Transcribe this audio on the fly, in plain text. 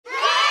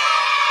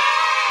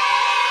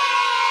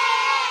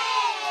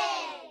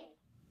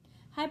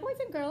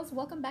and girls,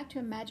 welcome back to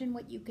Imagine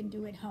What You Can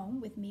Do at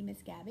Home with me,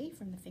 Miss Gabby,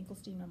 from the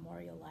Finkelstein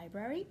Memorial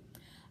Library.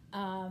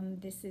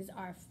 This is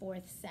our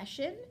fourth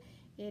session.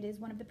 It is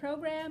one of the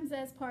programs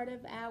as part of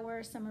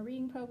our summer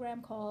reading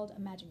program called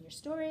Imagine Your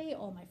Story.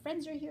 All my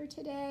friends are here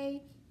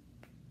today.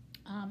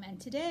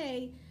 And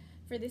today,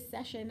 for this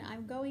session, I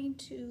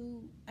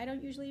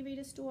don't usually read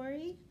a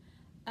story,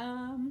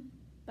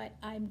 but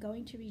I'm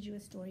going to read you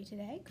a story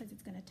today because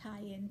it's going to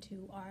tie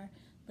into our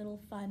little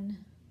fun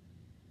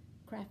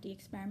crafty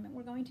experiment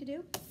we're going to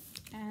do.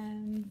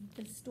 And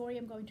the story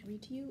I'm going to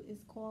read to you is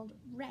called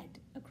Red,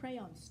 a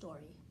Crayon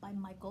Story by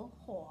Michael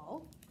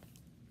Hall.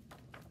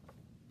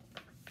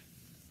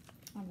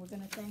 And we're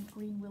going to thank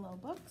Green Willow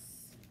Books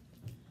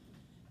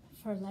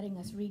for letting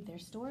us read their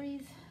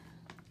stories.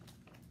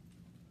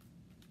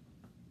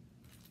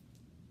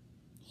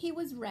 He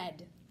was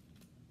red,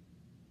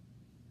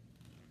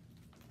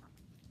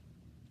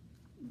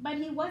 but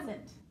he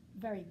wasn't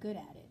very good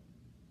at it.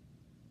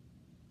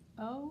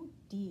 Oh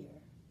dear,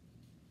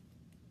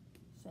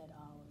 said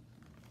Olive.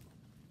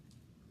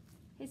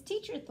 His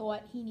teacher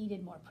thought he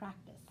needed more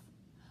practice.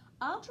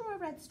 I'll draw a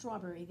red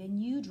strawberry,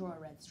 then you draw a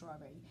red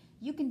strawberry.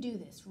 You can do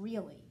this,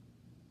 really.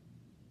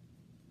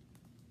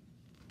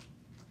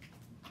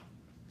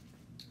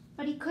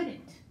 But he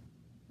couldn't,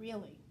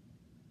 really.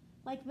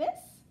 Like this?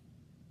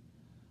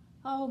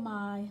 Oh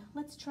my,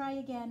 let's try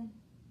again.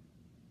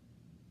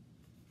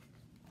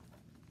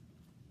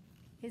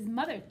 His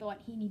mother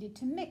thought he needed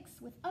to mix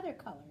with other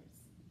colors.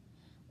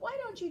 Why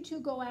don't you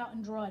two go out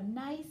and draw a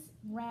nice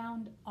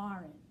round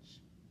orange?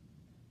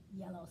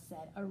 Yellow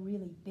said, a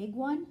really big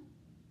one,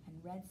 and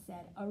Red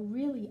said, a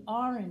really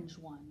orange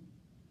one.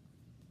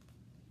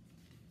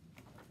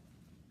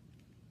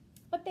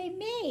 But they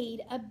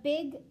made a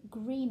big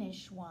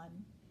greenish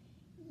one.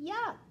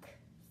 Yuck,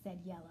 said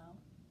Yellow.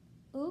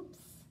 Oops,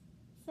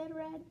 said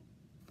Red.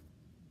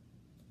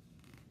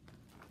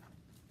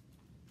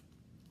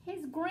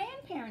 His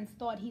grandparents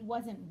thought he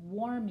wasn't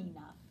warm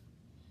enough.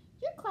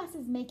 Your class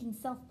is making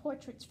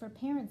self-portraits for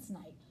Parents'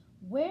 Night.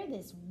 Wear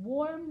this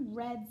warm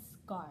red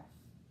scarf.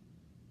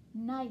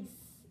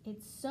 Nice,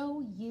 it's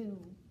so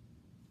you.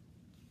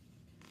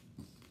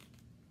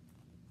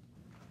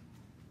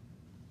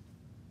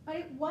 But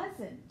it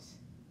wasn't.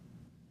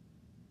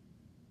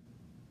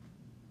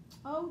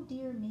 Oh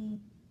dear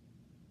me.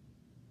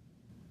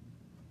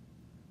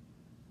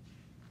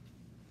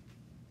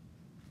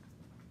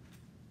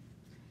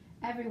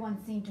 Everyone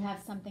seemed to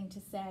have something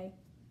to say.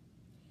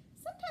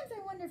 Sometimes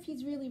I wonder if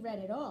he's really red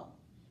at all.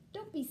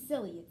 Don't be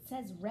silly, it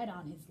says red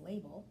on his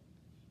label.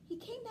 He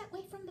came that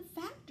way from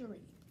the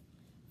factory.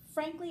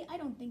 Frankly, I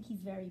don't think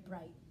he's very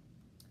bright.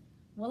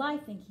 Well, I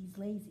think he's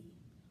lazy.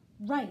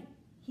 Right,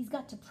 he's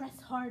got to press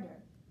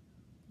harder.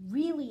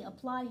 Really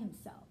apply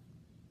himself.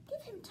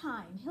 Give him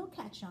time, he'll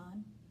catch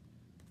on.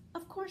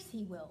 Of course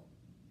he will.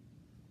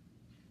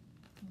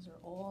 Those are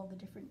all the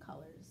different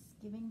colors,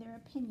 giving their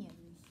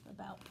opinions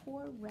about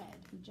poor Red,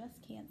 who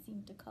just can't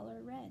seem to color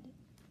red.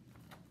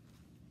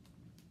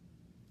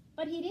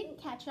 But he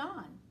didn't catch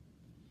on.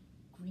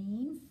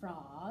 Green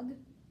frog,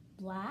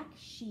 black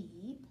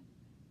sheep,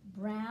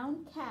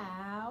 brown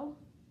cow,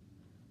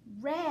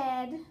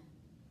 red.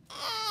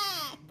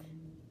 Ack!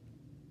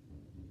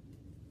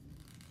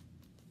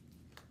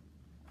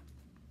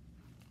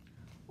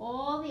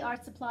 All the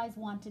art supplies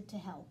wanted to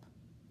help.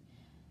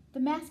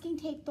 The masking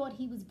tape thought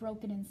he was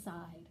broken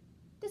inside.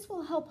 This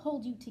will help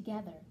hold you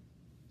together.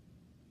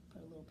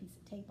 Put a little piece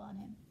of tape on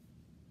him.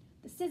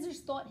 The scissors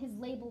thought his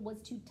label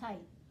was too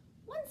tight.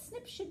 One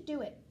snip should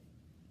do it.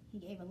 He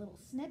gave a little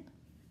snip.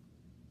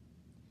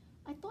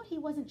 I thought he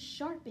wasn't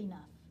sharp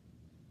enough.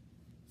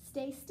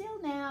 Stay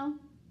still now.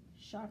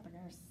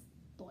 Sharpeners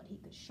thought he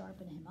could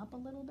sharpen him up a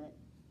little bit.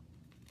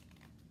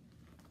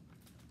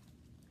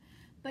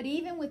 But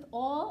even with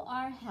all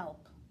our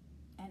help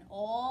and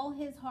all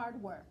his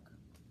hard work,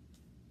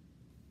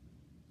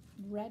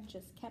 Red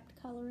just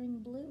kept coloring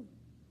blue.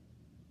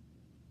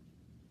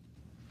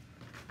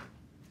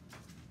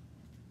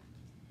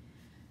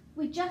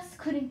 We just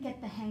couldn't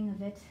get the hang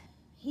of it.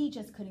 He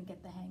just couldn't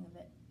get the hang of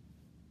it.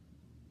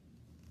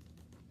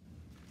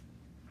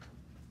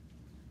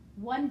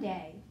 One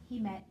day, he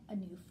met a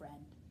new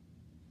friend.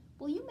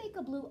 Will you make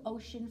a blue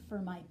ocean for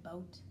my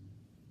boat?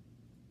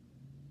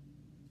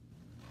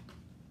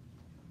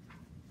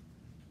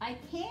 I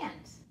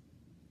can't.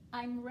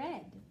 I'm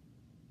red.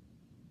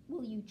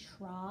 Will you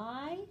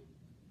try?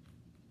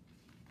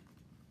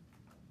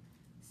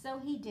 So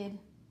he did.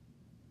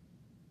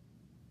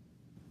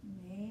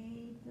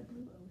 Made the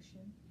blue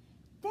ocean.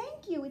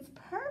 Thank you, it's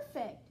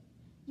perfect.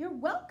 You're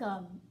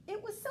welcome.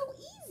 It was so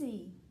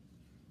easy.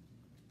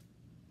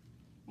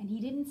 And he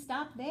didn't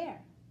stop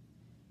there.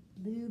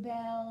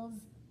 Bluebells,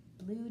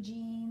 blue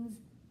jeans,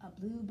 a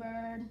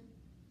bluebird,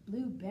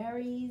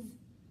 blueberries,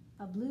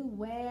 a blue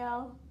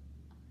whale.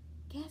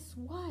 Guess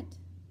what?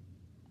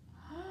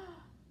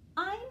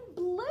 I'm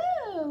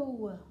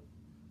blue.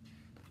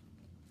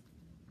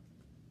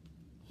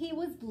 He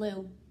was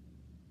blue,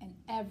 and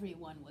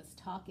everyone was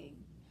talking.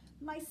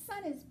 My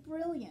son is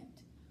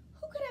brilliant.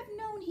 Who could have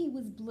known he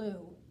was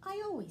blue?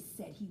 I always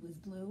said he was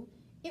blue.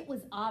 It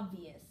was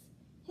obvious.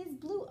 His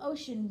blue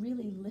ocean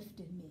really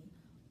lifted me.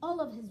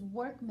 All of his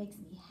work makes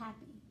me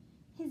happy.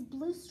 His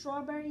blue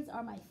strawberries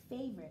are my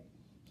favorite.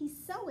 He's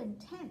so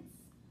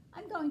intense.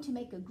 I'm going to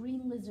make a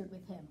green lizard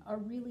with him, a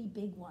really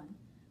big one.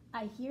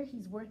 I hear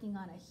he's working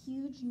on a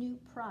huge new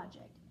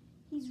project.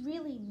 He's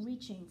really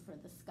reaching for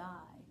the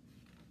sky.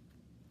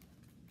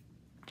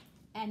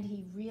 And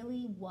he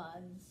really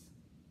was.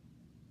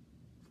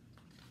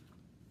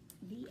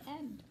 The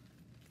end.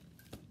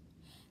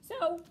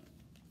 So,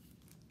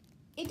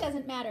 it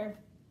doesn't matter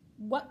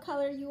what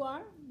color you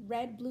are,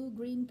 red, blue,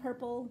 green,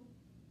 purple,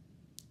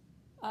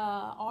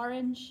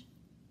 orange,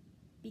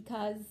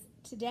 because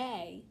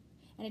today,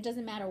 and it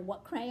doesn't matter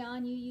what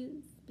crayon you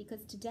use,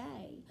 because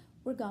today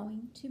we're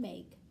going to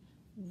make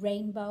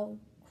rainbow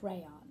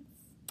crayons.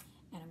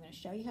 And I'm going to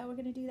show you how we're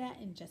going to do that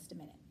in just a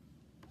minute.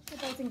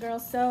 Okay, boys and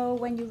girls, so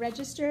when you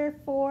register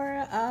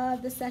for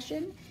the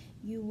session,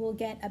 you will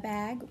get a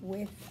bag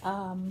with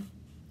a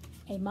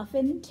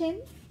muffin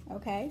tin.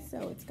 Okay,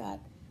 so it's got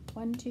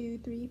 1, 2,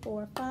 3,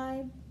 4,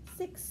 5,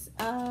 6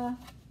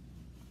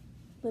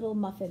 little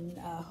muffin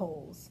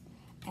holes.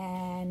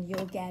 And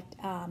you'll get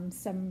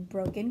some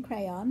broken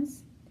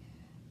crayons.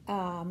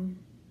 And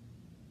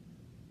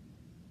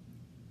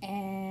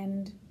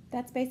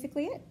that's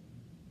basically it.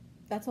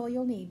 That's all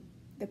you'll need.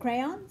 The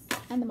crayons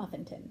and the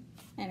muffin tin.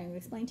 And I'm going to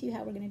explain to you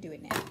how we're going to do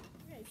it now.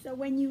 Okay, so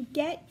when you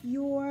get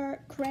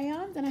your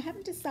crayons, and I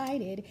haven't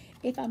decided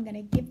if I'm going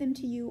to give them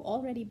to you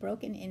already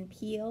broken and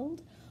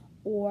peeled,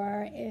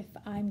 or if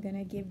I'm going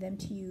to give them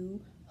to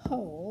you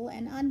whole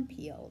and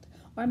unpeeled.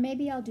 Or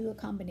maybe I'll do a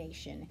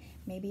combination.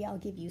 Maybe I'll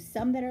give you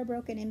some that are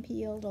broken and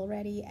peeled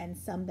already and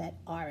some that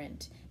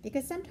aren't.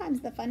 Because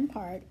sometimes the fun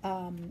part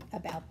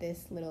about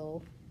this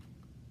little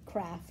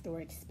craft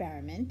or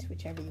experiment,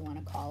 whichever you want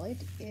to call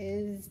it,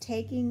 is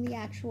taking the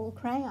actual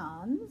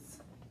crayons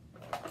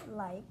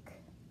like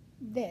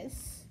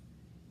this,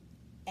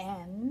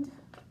 and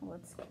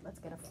let's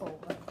get a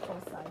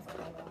full-size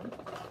crayon.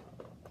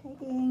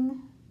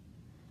 Taking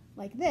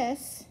like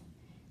this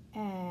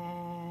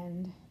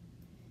and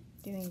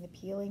doing the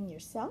peeling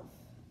yourself,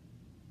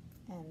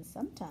 and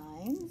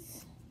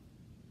sometimes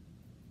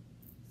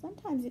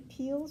it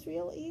peels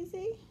real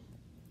easy.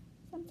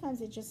 Sometimes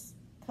it just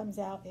comes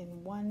out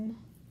in one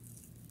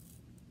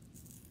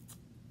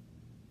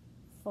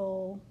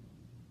full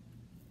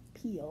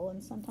peel,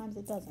 and sometimes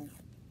it doesn't.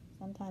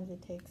 Sometimes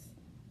it takes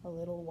a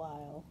little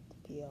while to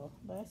peel,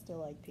 but I still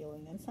like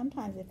peeling. And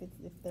sometimes if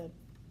the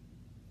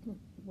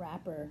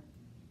wrapper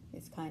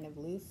is kind of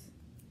loose,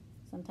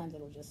 sometimes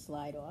it'll just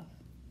slide off.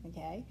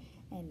 Okay,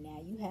 and now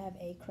you have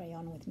a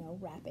crayon with no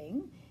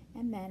wrapping,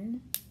 and then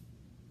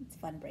it's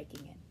fun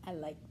breaking it. I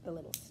like the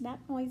little snap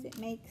noise it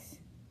makes.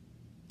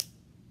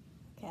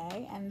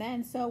 Okay, and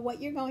then so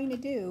what you're going to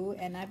do,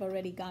 and I've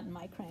already gotten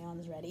my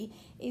crayons ready,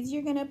 is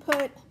you're going to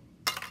put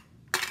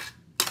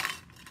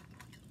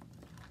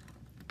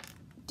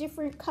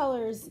different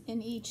colors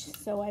in each.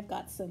 So I've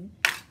got some,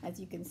 as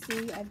you can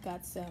see, I've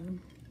got some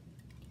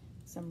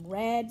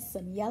red,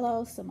 some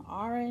yellow, some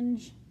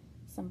orange,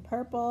 some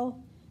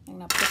purple. I'm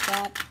going to put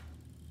that,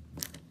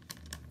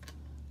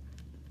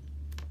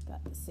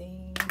 got the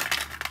same,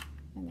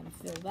 I'm going to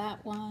fill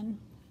that one,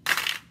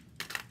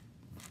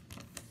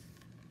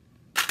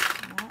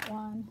 that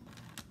one,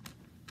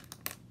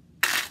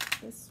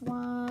 this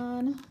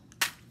one,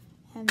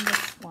 and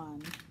this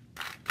one.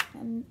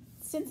 And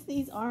since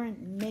these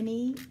aren't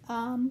mini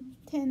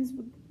tins,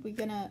 we're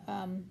gonna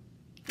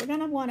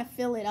want to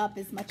fill it up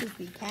as much as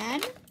we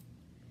can,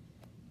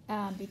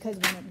 because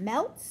when it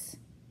melts,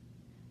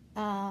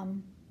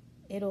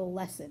 it'll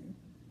lessen.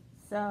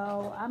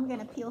 So I'm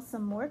gonna peel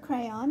some more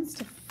crayons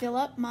to fill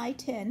up my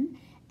tin,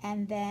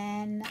 and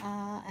then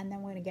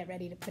we're gonna get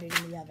ready to put it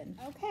in the oven.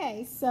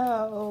 Okay,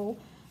 so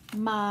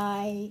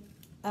my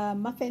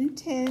muffin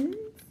tin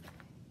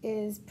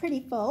is pretty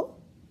full,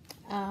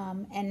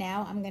 and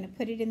now I'm gonna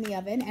put it in the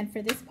oven. And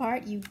for this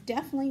part, you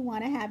definitely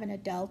want to have an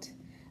adult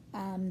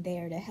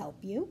there to help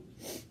you.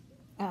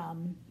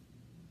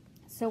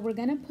 So we're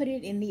gonna put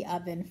it in the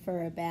oven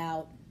for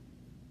about,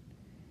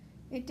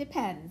 it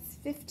depends,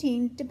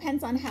 15,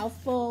 depends on how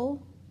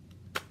full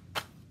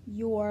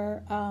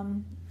your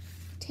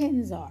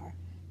tins are.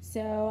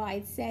 So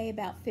I'd say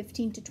about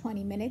 15 to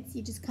 20 minutes.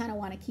 You just kind of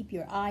want to keep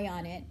your eye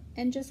on it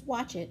and just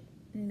watch it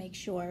and make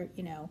sure,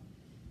 you know,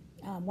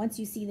 once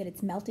you see that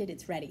it's melted,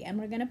 it's ready. And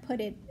we're going to put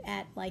it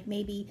at like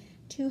maybe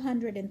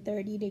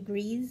 230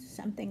 degrees,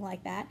 something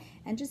like that,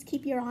 and just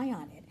keep your eye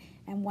on it.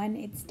 And when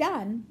it's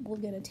done, we're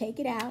going to take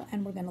it out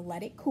and we're going to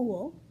let it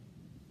cool.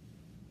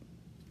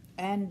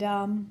 And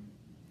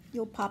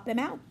you'll pop them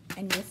out,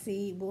 and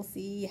we'll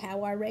see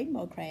how our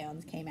rainbow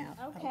crayons came out.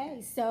 Okay,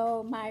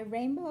 so my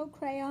rainbow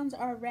crayons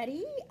are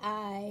ready.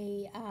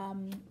 I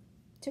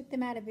took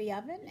them out of the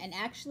oven, and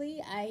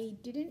actually I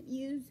didn't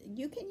use,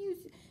 you can use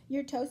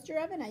your toaster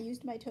oven. I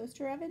used my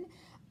toaster oven.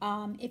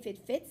 If it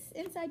fits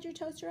inside your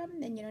toaster oven,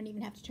 then you don't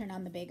even have to turn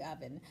on the big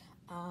oven.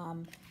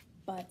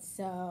 But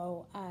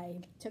so I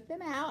took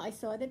them out. I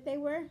saw that they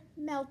were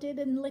melted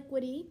and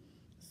liquidy.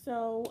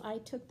 So I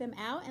took them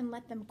out and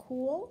let them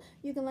cool.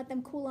 You can let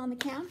them cool on the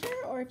counter,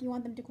 or if you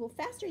want them to cool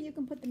faster, you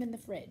can put them in the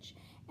fridge.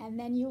 And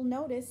then you'll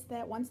notice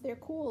that once they're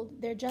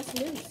cooled, they're just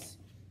loose.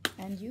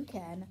 And you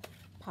can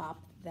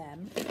pop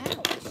them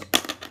out.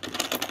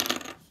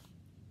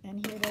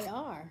 And here they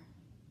are.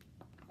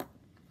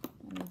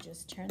 Let me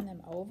just turn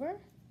them over.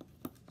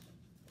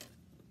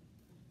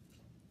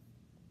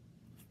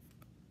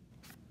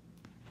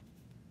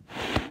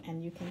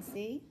 And you can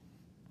see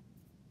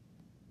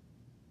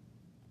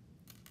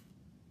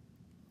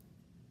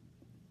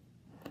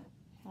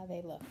how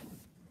they look.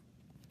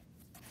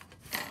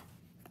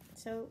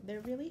 So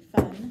they're really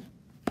fun.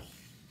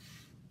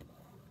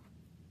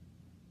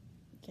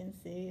 You can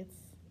see it's,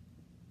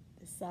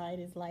 this side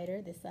is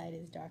lighter, this side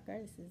is darker.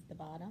 This is the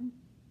bottom.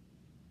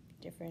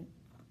 Different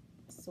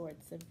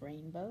sorts of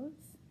rainbows.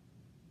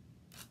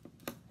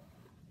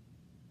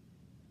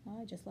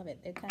 Oh, I just love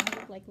it. They kind of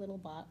look like little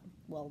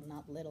well,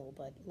 not little,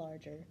 but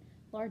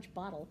large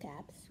bottle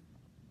caps.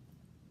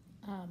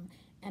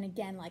 And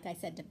again, like I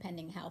said,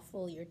 depending how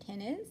full your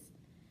tin is,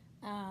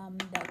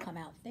 they'll come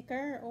out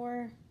thicker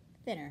or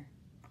thinner.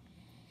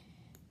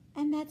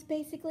 And that's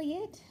basically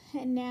it.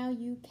 And now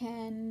you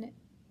can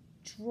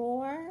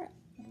draw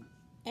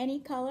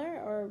any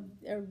color or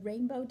a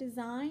rainbow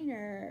design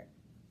or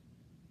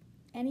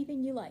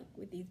anything you like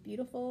with these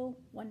beautiful,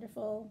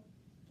 wonderful,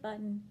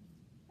 fun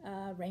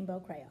rainbow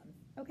crayons.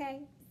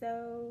 Okay,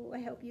 so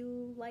I hope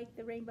you like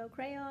the rainbow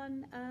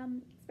crayon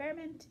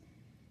experiment,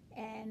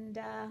 and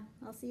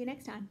I'll see you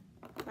next time.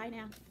 Bye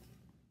now.